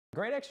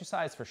Great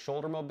exercise for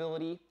shoulder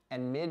mobility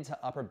and mid to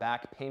upper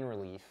back pain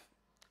relief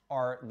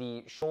are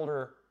the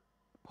shoulder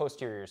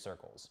posterior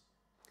circles.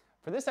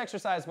 For this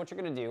exercise, what you're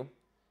going to do,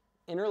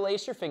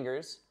 interlace your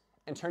fingers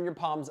and turn your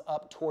palms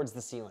up towards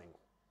the ceiling.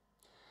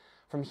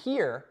 From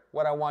here,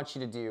 what I want you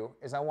to do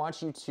is I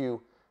want you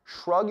to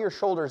shrug your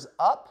shoulders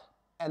up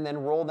and then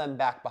roll them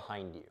back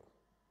behind you.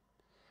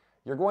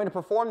 You're going to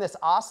perform this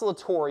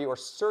oscillatory or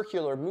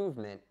circular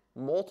movement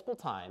multiple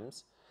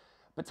times,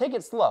 but take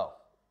it slow.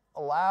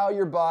 Allow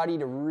your body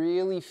to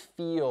really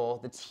feel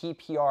the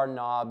TPR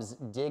knobs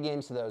dig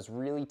into those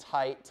really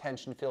tight,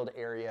 tension-filled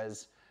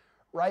areas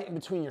right in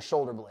between your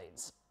shoulder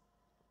blades.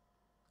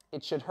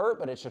 It should hurt,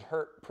 but it should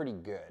hurt pretty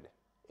good.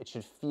 It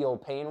should feel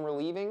pain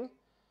relieving.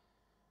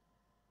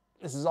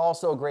 This is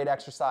also a great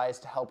exercise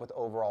to help with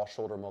overall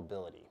shoulder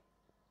mobility.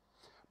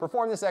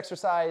 Perform this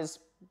exercise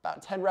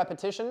about 10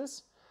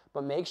 repetitions,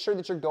 but make sure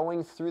that you're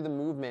going through the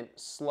movement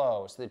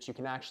slow so that you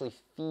can actually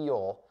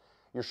feel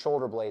your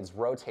shoulder blades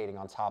rotating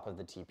on top of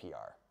the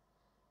TPR.